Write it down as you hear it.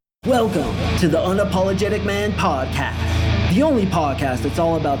Welcome to the Unapologetic Man Podcast, the only podcast that's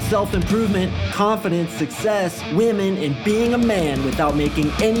all about self-improvement, confidence, success, women, and being a man without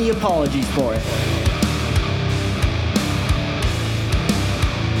making any apologies for it.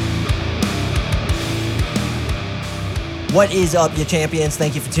 What is up, you champions?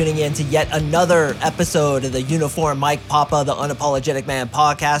 Thank you for tuning in to yet another episode of the Uniform Mike Papa, the Unapologetic Man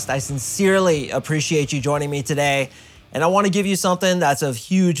Podcast. I sincerely appreciate you joining me today. And I want to give you something that's of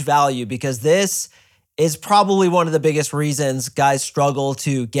huge value because this is probably one of the biggest reasons guys struggle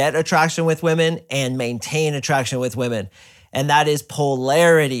to get attraction with women and maintain attraction with women. And that is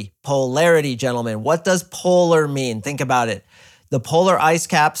polarity. Polarity, gentlemen. What does polar mean? Think about it. The polar ice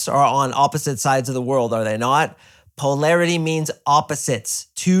caps are on opposite sides of the world, are they not? Polarity means opposites,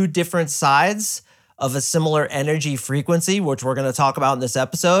 two different sides of a similar energy frequency, which we're going to talk about in this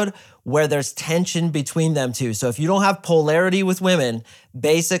episode, where there's tension between them two. So if you don't have polarity with women,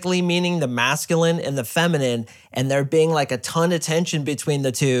 basically meaning the masculine and the feminine, and there being like a ton of tension between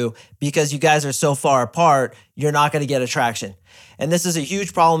the two because you guys are so far apart, you're not going to get attraction. And this is a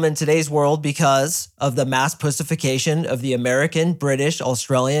huge problem in today's world because of the mass pussification of the American, British,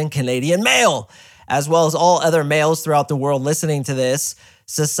 Australian, Canadian male, as well as all other males throughout the world listening to this.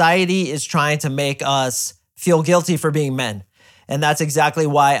 Society is trying to make us feel guilty for being men. And that's exactly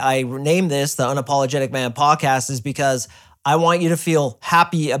why I named this the Unapologetic Man Podcast, is because I want you to feel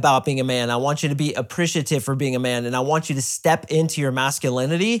happy about being a man. I want you to be appreciative for being a man. And I want you to step into your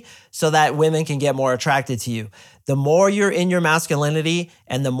masculinity so that women can get more attracted to you. The more you're in your masculinity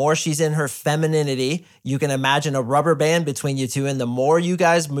and the more she's in her femininity, you can imagine a rubber band between you two. And the more you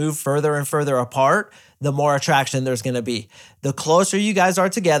guys move further and further apart, the more attraction there's going to be. The closer you guys are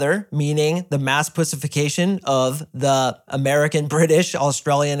together, meaning the mass pussification of the American, British,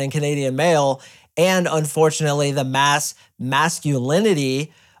 Australian, and Canadian male, and unfortunately the mass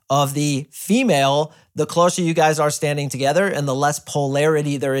masculinity of the female, the closer you guys are standing together and the less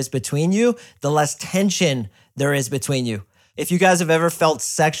polarity there is between you, the less tension there is between you. If you guys have ever felt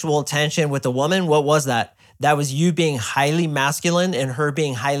sexual tension with a woman, what was that? That was you being highly masculine and her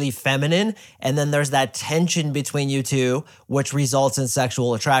being highly feminine. And then there's that tension between you two, which results in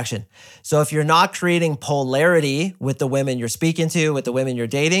sexual attraction. So if you're not creating polarity with the women you're speaking to, with the women you're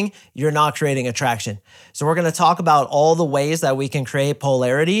dating, you're not creating attraction. So we're going to talk about all the ways that we can create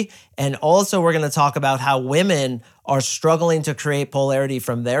polarity. And also we're going to talk about how women are struggling to create polarity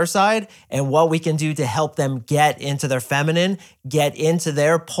from their side and what we can do to help them get into their feminine, get into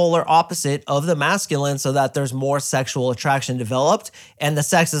their polar opposite of the masculine so that there's more sexual attraction developed and the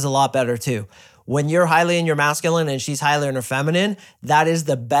sex is a lot better too. When you're highly in your masculine and she's highly in her feminine, that is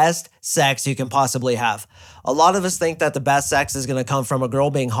the best sex you can possibly have. A lot of us think that the best sex is going to come from a girl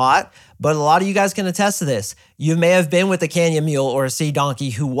being hot, but a lot of you guys can attest to this. You may have been with a Canyon mule or a sea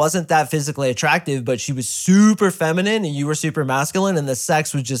donkey who wasn't that physically attractive, but she was super feminine and you were super masculine and the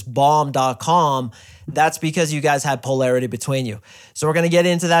sex was just bomb.com. That's because you guys had polarity between you. So we're going to get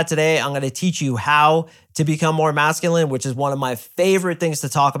into that today. I'm going to teach you how to become more masculine, which is one of my favorite things to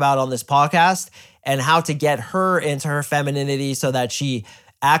talk about on this podcast, and how to get her into her femininity so that she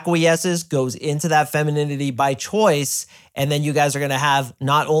acquiesces, goes into that femininity by choice, and then you guys are going to have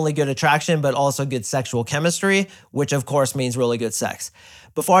not only good attraction, but also good sexual chemistry, which of course means really good sex.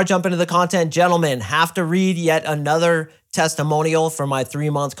 Before I jump into the content, gentlemen, have to read yet another testimonial for my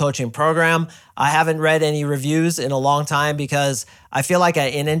 3-month coaching program. I haven't read any reviews in a long time because I feel like I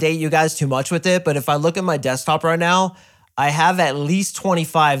inundate you guys too much with it. But if I look at my desktop right now, I have at least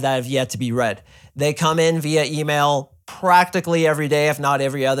 25 that have yet to be read. They come in via email practically every day, if not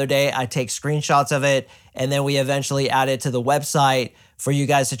every other day. I take screenshots of it, and then we eventually add it to the website for you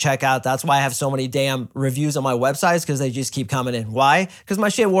guys to check out. That's why I have so many damn reviews on my websites, because they just keep coming in. Why? Because my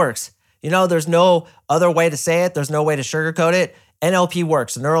shit works. You know, there's no other way to say it. There's no way to sugarcoat it. NLP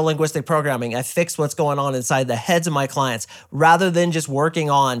works, neuro-linguistic programming. I fix what's going on inside the heads of my clients rather than just working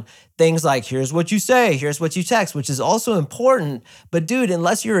on things like, here's what you say, here's what you text, which is also important. But dude,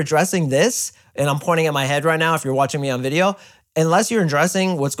 unless you're addressing this, and I'm pointing at my head right now if you're watching me on video, unless you're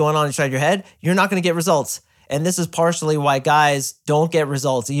addressing what's going on inside your head, you're not going to get results. And this is partially why guys don't get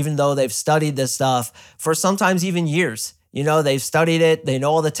results, even though they've studied this stuff for sometimes even years. You know, they've studied it, they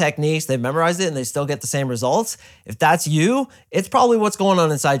know all the techniques, they've memorized it, and they still get the same results. If that's you, it's probably what's going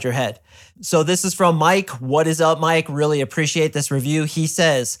on inside your head. So this is from Mike. What is up, Mike? Really appreciate this review. He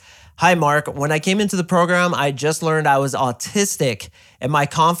says, "Hi, Mark. When I came into the program, I just learned I was autistic and my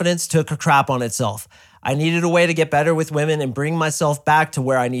confidence took a crap on itself. I needed a way to get better with women and bring myself back to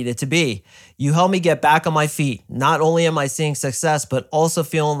where I needed to be. You helped me get back on my feet. Not only am I seeing success, but also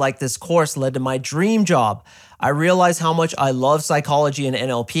feeling like this course led to my dream job. I realized how much I love psychology and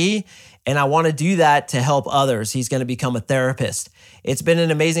NLP, and I want to do that to help others. He's going to become a therapist. It's been an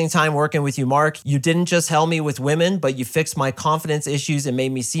amazing time working with you, Mark. You didn't just help me with women, but you fixed my confidence issues and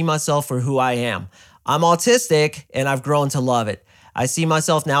made me see myself for who I am. I'm autistic, and I've grown to love it. I see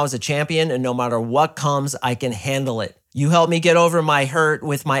myself now as a champion, and no matter what comes, I can handle it. You helped me get over my hurt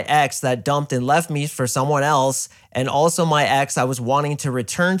with my ex that dumped and left me for someone else, and also my ex I was wanting to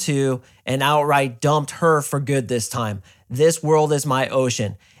return to and outright dumped her for good this time. This world is my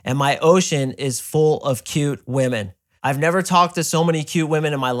ocean, and my ocean is full of cute women. I've never talked to so many cute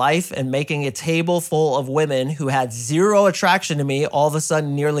women in my life, and making a table full of women who had zero attraction to me all of a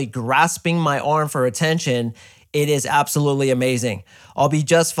sudden nearly grasping my arm for attention, it is absolutely amazing. I'll be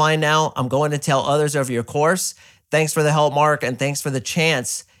just fine now. I'm going to tell others of your course. Thanks for the help, Mark, and thanks for the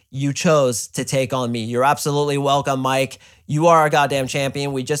chance you chose to take on me. You're absolutely welcome, Mike. You are a goddamn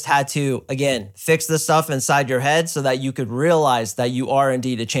champion. We just had to, again, fix the stuff inside your head so that you could realize that you are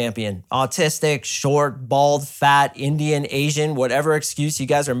indeed a champion. Autistic, short, bald, fat, Indian, Asian, whatever excuse you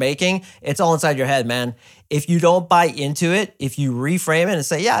guys are making, it's all inside your head, man. If you don't buy into it, if you reframe it and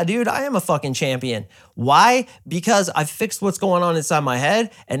say, yeah, dude, I am a fucking champion. Why? Because I've fixed what's going on inside my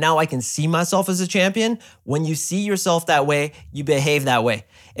head and now I can see myself as a champion. When you see yourself that way, you behave that way.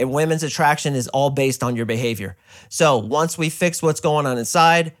 And women's attraction is all based on your behavior. So once we fix what's going on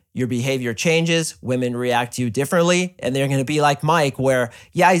inside, your behavior changes, women react to you differently, and they're going to be like Mike where,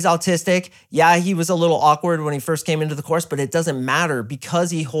 yeah, he's autistic. Yeah, he was a little awkward when he first came into the course, but it doesn't matter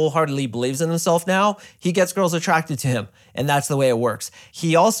because he wholeheartedly believes in himself now. He gets girls attracted to him, and that's the way it works.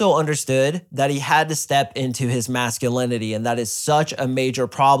 He also understood that he had to step into his masculinity, and that is such a major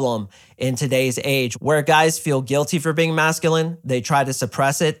problem in today's age where guys feel guilty for being masculine. They try to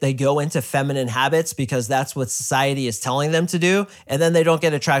suppress it. They go into feminine habits because that's what society is telling them to do, and then they don't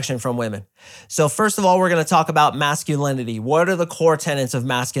get attraction from women. So first of all, we're going to talk about masculinity. What are the core tenets of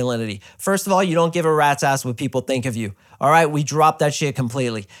masculinity? First of all, you don't give a rat's ass what people think of you. All right, we drop that shit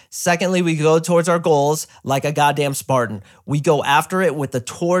completely. Secondly, we go towards our goals like a goddamn Spartan. We go after it with the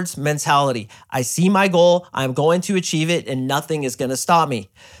towards mentality. I see my goal, I'm going to achieve it, and nothing is going to stop me.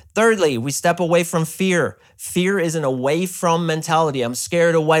 Thirdly, we step away from fear. Fear is an away from mentality. I'm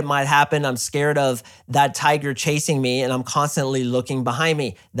scared of what might happen. I'm scared of that tiger chasing me, and I'm constantly looking behind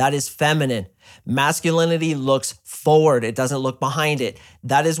me. That is feminine. Masculinity looks forward. It doesn't look behind it.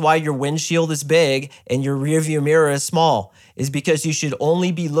 That is why your windshield is big and your rearview mirror is small, is because you should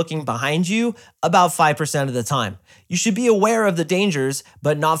only be looking behind you about 5% of the time. You should be aware of the dangers,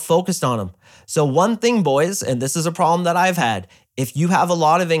 but not focused on them. So one thing, boys, and this is a problem that I've had, if you have a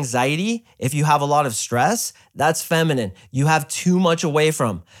lot of anxiety, if you have a lot of stress, that's feminine. You have too much away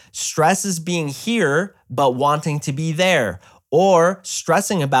from. Stress is being here, but wanting to be there, or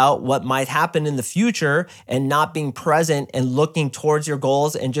stressing about what might happen in the future and not being present and looking towards your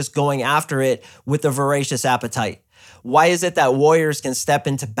goals and just going after it with a voracious appetite. Why is it that warriors can step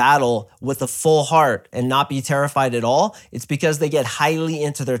into battle with a full heart and not be terrified at all? It's because they get highly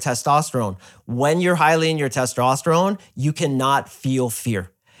into their testosterone. When you're highly in your testosterone, you cannot feel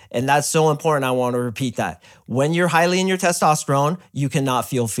fear. And that's so important. I want to repeat that. When you're highly in your testosterone, you cannot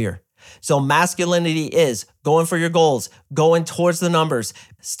feel fear. So masculinity is going for your goals, going towards the numbers,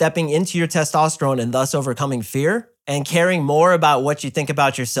 stepping into your testosterone and thus overcoming fear, and caring more about what you think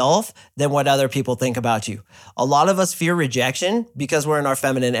about yourself than what other people think about you. A lot of us fear rejection because we're in our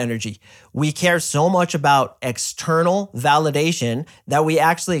feminine energy. We care so much about external validation that we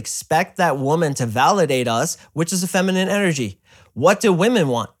actually expect that woman to validate us, which is a feminine energy. What do women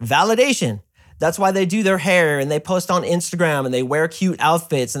want? Validation. That's why they do their hair and they post on Instagram and they wear cute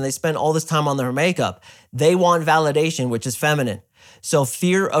outfits and they spend all this time on their makeup. They want validation, which is feminine. So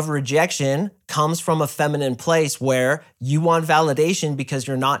fear of rejection comes from a feminine place where you want validation because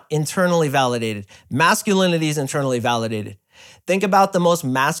you're not internally validated. Masculinity is internally validated. Think about the most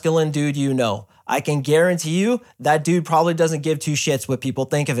masculine dude you know. I can guarantee you that dude probably doesn't give two shits what people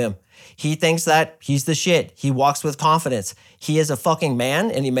think of him. He thinks that he's the shit. He walks with confidence. He is a fucking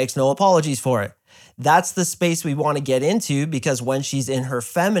man and he makes no apologies for it. That's the space we want to get into because when she's in her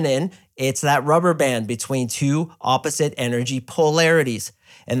feminine, it's that rubber band between two opposite energy polarities.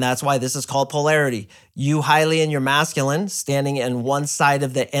 And that's why this is called polarity. You highly in your masculine, standing in one side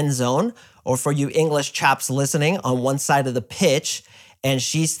of the end zone, or for you English chaps listening, on one side of the pitch, and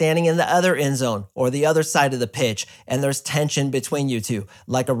she's standing in the other end zone or the other side of the pitch, and there's tension between you two,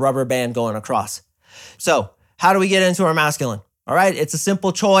 like a rubber band going across. So how do we get into our masculine? All right, it's a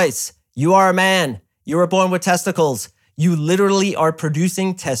simple choice. You are a man. You were born with testicles. You literally are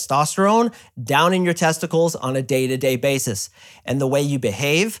producing testosterone down in your testicles on a day-to-day basis. And the way you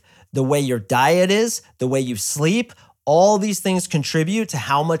behave, the way your diet is, the way you sleep, all these things contribute to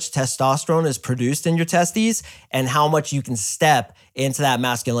how much testosterone is produced in your testes and how much you can step into that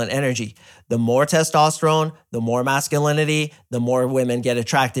masculine energy. The more testosterone, the more masculinity, the more women get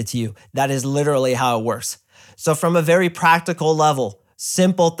attracted to you. That is literally how it works. So from a very practical level,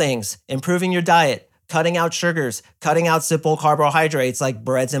 simple things, improving your diet, cutting out sugars, cutting out simple carbohydrates like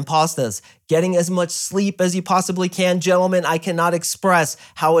breads and pastas, getting as much sleep as you possibly can. Gentlemen, I cannot express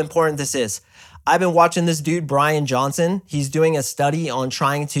how important this is. I've been watching this dude, Brian Johnson. He's doing a study on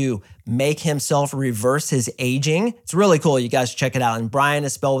trying to make himself reverse his aging. It's really cool. You guys check it out. And Brian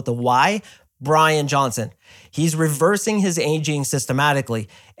is spelled with a Y, Brian Johnson. He's reversing his aging systematically.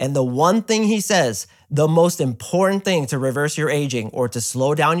 And the one thing he says, the most important thing to reverse your aging or to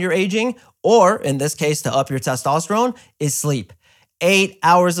slow down your aging, or in this case, to up your testosterone, is sleep. 8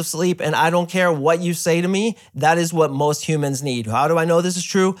 hours of sleep, and I don't care what you say to me, that is what most humans need. How do I know this is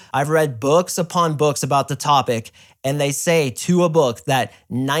true? I've read books upon books about the topic, and they say to a book that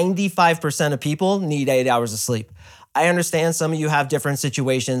 95% of people need 8 hours of sleep. I understand some of you have different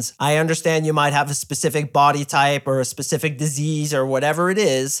situations. I understand you might have a specific body type or a specific disease or whatever it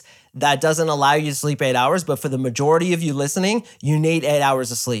is that doesn't allow you to sleep 8 hours, but for the majority of you listening, you need 8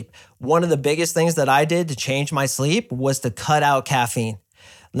 hours of sleep. One of the biggest things that I did to change my sleep was to cut out caffeine.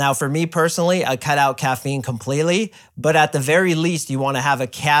 Now, for me personally, I cut out caffeine completely, but at the very least, you want to have a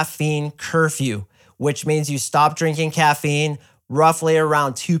caffeine curfew, which means you stop drinking caffeine roughly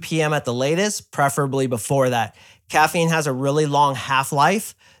around 2 p.m. at the latest, preferably before that. Caffeine has a really long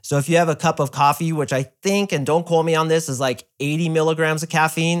half-life. So if you have a cup of coffee, which I think, and don't quote me on this, is like 80 milligrams of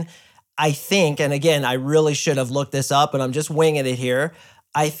caffeine, I think, and again, I really should have looked this up, but I'm just winging it here.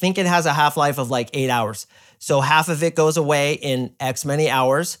 I think it has a half-life of like 8 hours. So half of it goes away in X many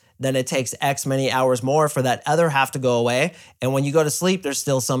hours. Then it takes X many hours more for that other half to go away. And when you go to sleep, there's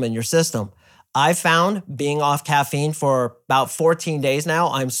still some in your system. I found being off caffeine for about 14 days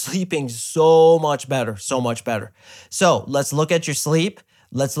now, I'm sleeping so much better, so much better. So let's look at your sleep.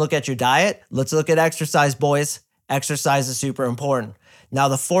 Let's look at your diet. Let's look at exercise, boys. Exercise is super important. Now,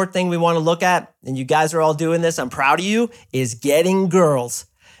 the fourth thing we want to look at, and you guys are all doing this, I'm proud of you, is getting girls.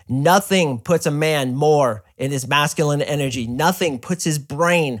 Nothing puts a man more in his masculine energy. Nothing puts his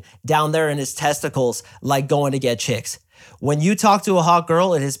brain down there in his testicles like going to get chicks. When you talk to a hot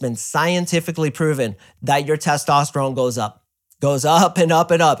girl, it has been scientifically proven that your testosterone goes up and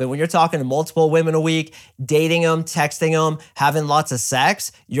up and up. And when you're talking to multiple women a week, dating them, texting them, having lots of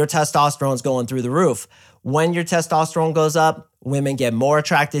sex, your testosterone's going through the roof. When your testosterone goes up, women get more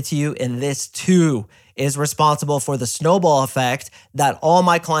attracted to you. And this too is responsible for the snowball effect that all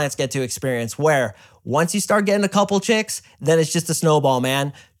my clients get to experience, where once you start getting a couple chicks, then it's just a snowball,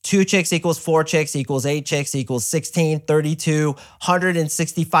 man. 2 chicks equals 4 chicks equals 8 chicks equals 16, 32,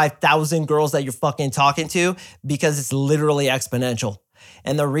 165,000 girls that you're fucking talking to, because it's literally exponential.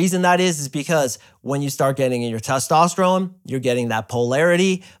 And the reason that is because when you start getting in your testosterone, you're getting that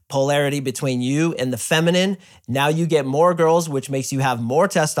polarity between you and the feminine. Now you get more girls, which makes you have more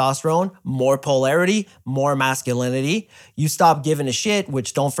testosterone, more polarity, more masculinity. You stop giving a shit,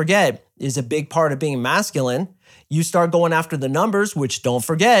 which, don't forget, is a big part of being masculine. You start going after the numbers, which, don't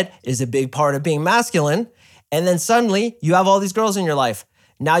forget, is a big part of being masculine. And then suddenly you have all these girls in your life.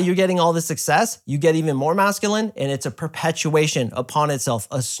 Now you're getting all the success, you get even more masculine, and it's a perpetuation upon itself,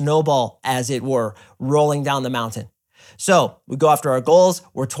 a snowball, as it were, rolling down the mountain. So we go after our goals,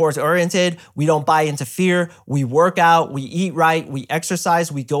 we're towards oriented, we don't buy into fear, we work out, we eat right, we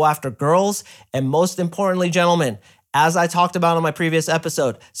exercise, we go after girls, and most importantly, gentlemen, as I talked about on my previous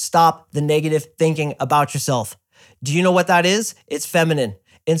episode, stop the negative thinking about yourself. Do you know what that is? It's feminine,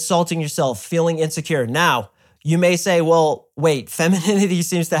 insulting yourself, feeling insecure. Now, you may say, well, wait, femininity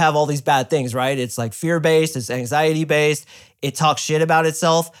seems to have all these bad things, right? It's like fear-based, it's anxiety-based, it talks shit about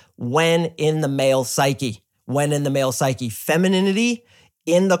itself. When in the male psyche, femininity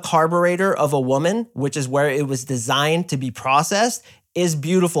in the carburetor of a woman, which is where it was designed to be processed, is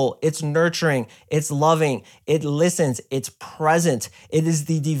beautiful. It's nurturing, it's loving, it listens, it's present. It is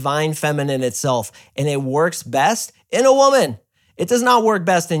the divine feminine itself, and it works best in a woman. It does not work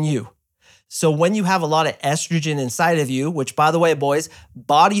best in you. So when you have a lot of estrogen inside of you, which, by the way, boys,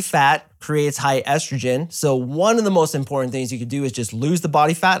 body fat creates high estrogen. So one of the most important things you can do is just lose the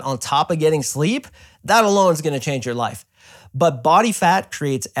body fat on top of getting sleep. That alone is going to change your life. But body fat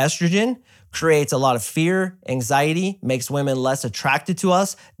creates estrogen, creates a lot of fear, anxiety, makes women less attracted to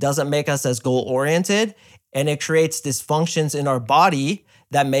us, doesn't make us as goal-oriented, and it creates dysfunctions in our body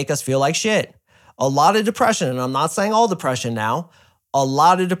that make us feel like shit. A lot of depression, and I'm not saying all depression now, a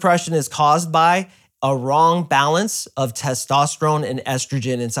lot of depression is caused by a wrong balance of testosterone and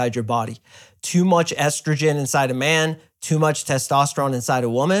estrogen inside your body. Too much estrogen inside a man, too much testosterone inside a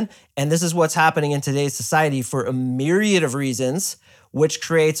woman. And this is what's happening in today's society for a myriad of reasons, which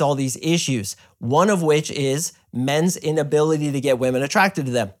creates all these issues. One of which is men's inability to get women attracted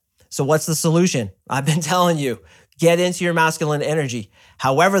to them. So what's the solution? I've been telling you, get into your masculine energy,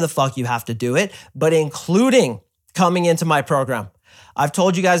 however the fuck you have to do it, but including coming into my program. I've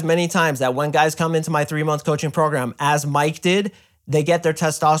told you guys many times that when guys come into my 3-month coaching program, as Mike did, they get their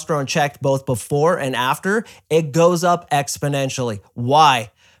testosterone checked both before and after. It goes up exponentially.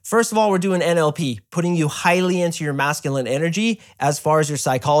 Why? First of all, we're doing NLP, putting you highly into your masculine energy as far as your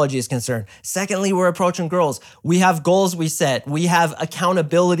psychology is concerned. Secondly, we're approaching girls. We have goals we set. We have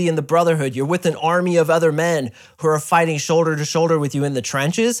accountability in the brotherhood. You're with an army of other men who are fighting shoulder to shoulder with you in the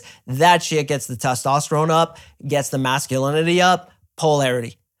trenches. That shit gets the testosterone up, gets the masculinity up,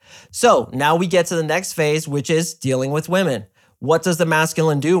 polarity. So now we get to the next phase, which is dealing with women. What does the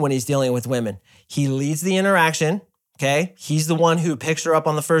masculine do when he's dealing with women? He leads the interaction. Okay, he's the one who picks her up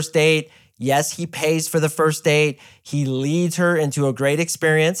on the first date. Yes, he pays for the first date. He leads her into a great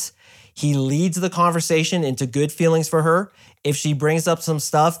experience. He leads the conversation into good feelings for her. If she brings up some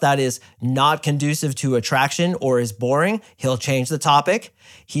stuff that is not conducive to attraction or is boring, he'll change the topic.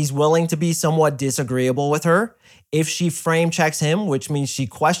 He's willing to be somewhat disagreeable with her. If she frame checks him, which means she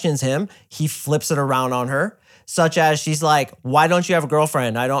questions him, he flips it around on her. Such as she's like, why don't you have a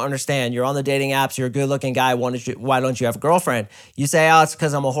girlfriend? I don't understand. You're on the dating apps. You're a good looking guy. Why don't you have a girlfriend? You say, oh, it's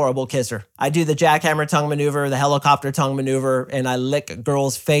because I'm a horrible kisser. I do the jackhammer tongue maneuver, the helicopter tongue maneuver, and I lick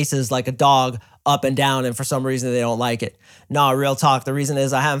girls' faces like a dog up and down. And for some reason, they don't like it. No, real talk. The reason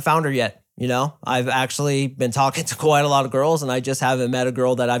is I haven't found her yet. You know, I've actually been talking to quite a lot of girls and I just haven't met a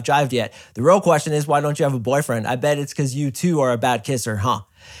girl that I've jived yet. The real question is, why don't you have a boyfriend? I bet it's because you too are a bad kisser, huh?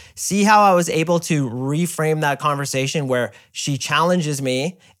 See how I was able to reframe that conversation where she challenges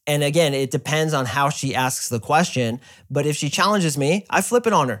me. And again, it depends on how she asks the question. But if she challenges me, I flip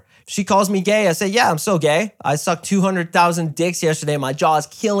it on her. If she calls me gay, I say, yeah, I'm so gay. I sucked 200,000 dicks yesterday. My jaw is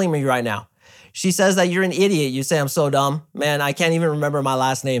killing me right now. She says that you're an idiot. You say, I'm so dumb. Man, I can't even remember my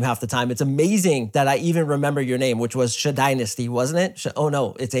last name half the time. It's amazing that I even remember your name, which was Shadynasty, wasn't it? Oh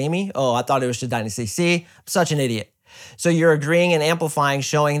no, it's Amy? Oh, I thought it was Shadynasty. See, I'm such an idiot. So you're agreeing and amplifying,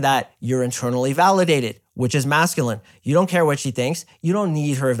 showing that you're internally validated, which is masculine. You don't care what she thinks. You don't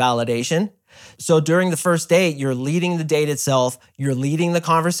need her validation. So during the first date, you're leading the date itself. You're leading the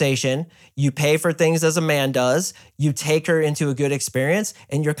conversation. You pay for things as a man does. You take her into a good experience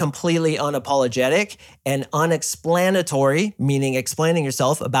and you're completely unapologetic and unexplanatory, meaning explaining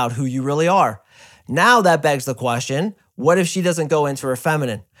yourself about who you really are. Now that begs the question, what if she doesn't go into her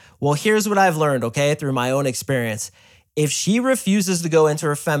feminine? Well, here's what I've learned, okay, through my own experience. If she refuses to go into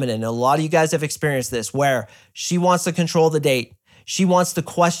her feminine, a lot of you guys have experienced this, where she wants to control the date. She wants to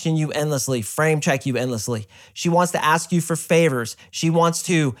question you endlessly, frame check you endlessly. She wants to ask you for favors. She wants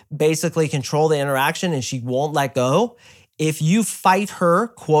to basically control the interaction and she won't let go. If you fight her,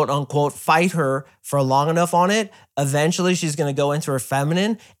 quote unquote, fight her for long enough on it, eventually she's going to go into her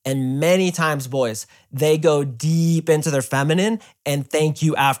feminine. And many times, boys, they go deep into their feminine and thank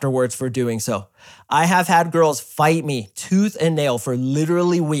you afterwards for doing so. I have had girls fight me tooth and nail for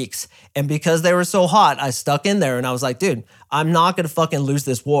literally weeks. And because they were so hot, I stuck in there and I was like, dude, I'm not going to fucking lose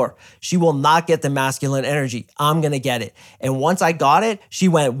this war. She will not get the masculine energy. I'm going to get it. And once I got it, she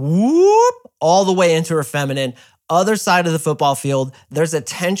went whoop all the way into her feminine. Other side of the football field, there's a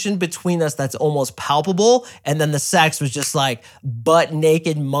tension between us that's almost palpable. And then the sex was just like butt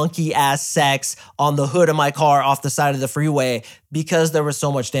naked monkey ass sex on the hood of my car off the side of the freeway because there was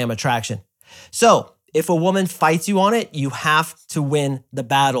so much damn attraction. So if a woman fights you on it, you have to win the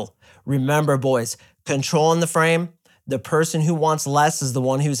battle. Remember, boys, control in the frame. The person who wants less is the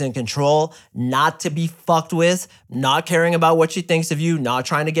one who's in control, not to be fucked with, not caring about what she thinks of you, not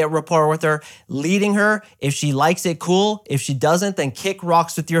trying to get rapport with her, leading her. If she likes it, cool. If she doesn't, then kick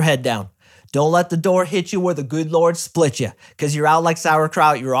rocks with your head down. Don't let the door hit you where the good Lord split you, because you're out like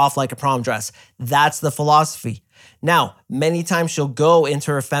sauerkraut, you're off like a prom dress. That's the philosophy. Now, many times she'll go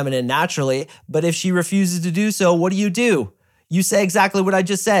into her feminine naturally, but if she refuses to do so, what do? You say exactly what I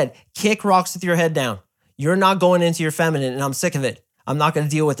just said. Kick rocks with your head down. You're not going into your feminine, and I'm sick of it. I'm not going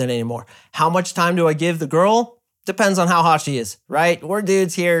to deal with it anymore. How much time do I give the girl? Depends on how hot she is, right? We're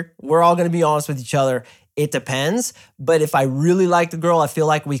dudes here. We're all going to be honest with each other. It depends. But if I really like the girl, I feel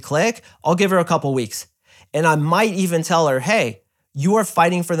like we click, I'll give her a couple weeks. And I might even tell her, hey, you are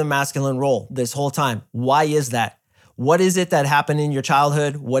fighting for the masculine role this whole time. Why is that? What is it that happened in your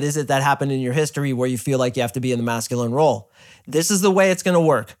childhood? What is it that happened in your history where you feel like you have to be in the masculine role? This is the way it's going to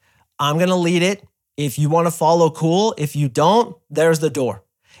work. I'm going to lead it. If you want to follow, cool. If you don't, there's the door.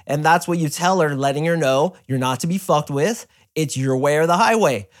 And that's what you tell her, letting her know you're not to be fucked with. It's your way or the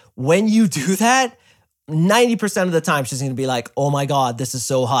highway. When you do that, 90% of the time, she's going to be like, oh my God, this is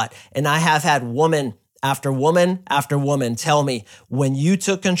so hot. And I have had woman after woman after woman tell me, when you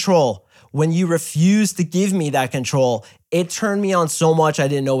took control, when you refused to give me that control, it turned me on so much I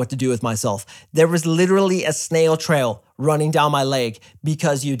didn't know what to do with myself. There was literally a snail trail running down my leg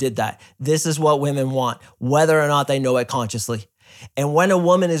because you did that. This is what women want, whether or not they know it consciously. And when a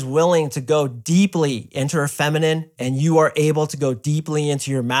woman is willing to go deeply into her feminine and you are able to go deeply into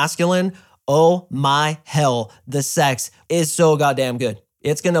your masculine, oh my hell, the sex is so goddamn good.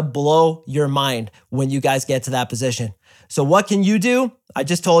 It's going to blow your mind when you guys get to that position. So what can you do? I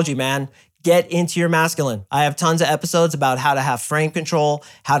just told you, man. Get into your masculine. I have tons of episodes about how to have frame control,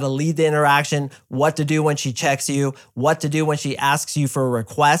 how to lead the interaction, what to do when she checks you, what to do when she asks you for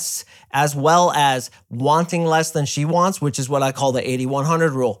requests, as well as wanting less than she wants, which is what I call the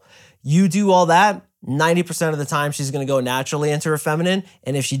 80-100 rule. You do all that, 90% of the time she's going to go naturally into her feminine.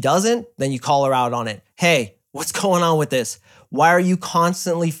 And if she doesn't, then you call her out on it. Hey, what's going on with this? Why are you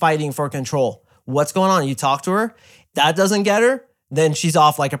constantly fighting for control? What's going on? You talk to her. That doesn't get her. Then she's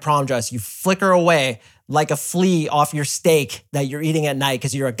off like a prom dress. You flicker away like a flea off your steak that you're eating at night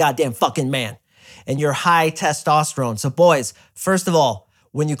because you're a goddamn fucking man and you're high testosterone. So boys, first of all,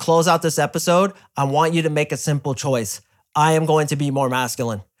 when you close out this episode, I want you to make a simple choice. I am going to be more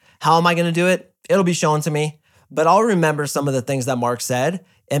masculine. How am I going to do it? It'll be shown to me, but I'll remember some of the things that Mark said.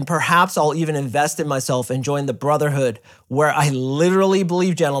 And perhaps I'll even invest in myself and join the brotherhood where I literally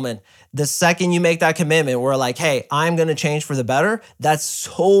believe, gentlemen, the second you make that commitment, we're like, hey, I'm going to change for the better. That's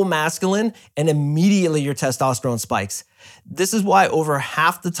so masculine. And immediately your testosterone spikes. This is why over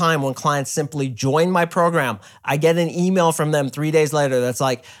half the time when clients simply join my program, I get an email from them 3 days later that's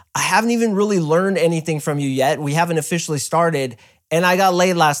like, I haven't even really learned anything from you yet. We haven't officially started. And I got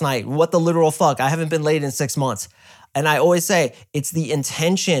laid last night. What the literal fuck? I haven't been laid in 6 months. And I always say it's the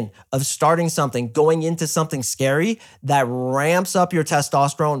intention of starting something, going into something scary that ramps up your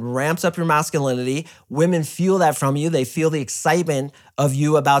testosterone, ramps up your masculinity. Women feel that from you. They feel the excitement of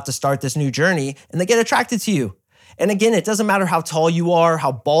you about to start this new journey and they get attracted to you. And again, it doesn't matter how tall you are,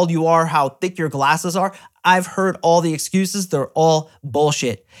 how bald you are, how thick your glasses are. I've heard all the excuses. They're all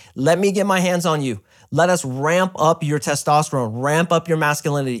bullshit. Let me get my hands on you. Let us ramp up your testosterone, ramp up your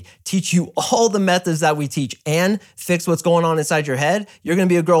masculinity, teach you all the methods that we teach and fix what's going on inside your head. You're going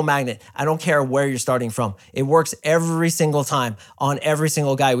to be a girl magnet. I don't care where you're starting from. It works every single time on every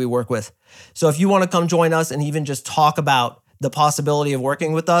single guy we work with. So if you want to come join us and even just talk about the possibility of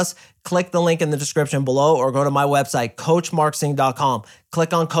working with us, click the link in the description below or go to my website, coachmarksing.com.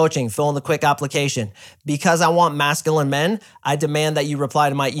 Click on coaching, fill in the quick application. Because I want masculine men, I demand that you reply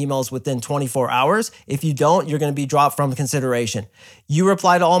to my emails within 24 hours. If you don't, you're going to be dropped from consideration. You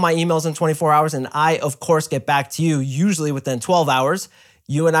reply to all my emails in 24 hours and I, of course, get back to you usually within 12 hours.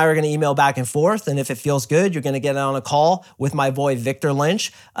 You and I are going to email back and forth. And if it feels good, you're going to get on a call with my boy, Victor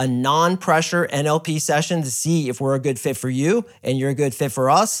Lynch, a non-pressure NLP session to see if we're a good fit for you and you're a good fit for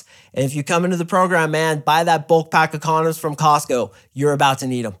us. And if you come into the program, man, buy that bulk pack of condoms from Costco. You're about to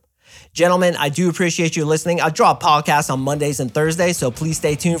need them. Gentlemen, I do appreciate you listening. I drop podcasts on Mondays and Thursdays, so please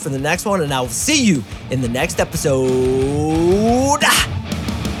stay tuned for the next one, and I will see you in the next episode.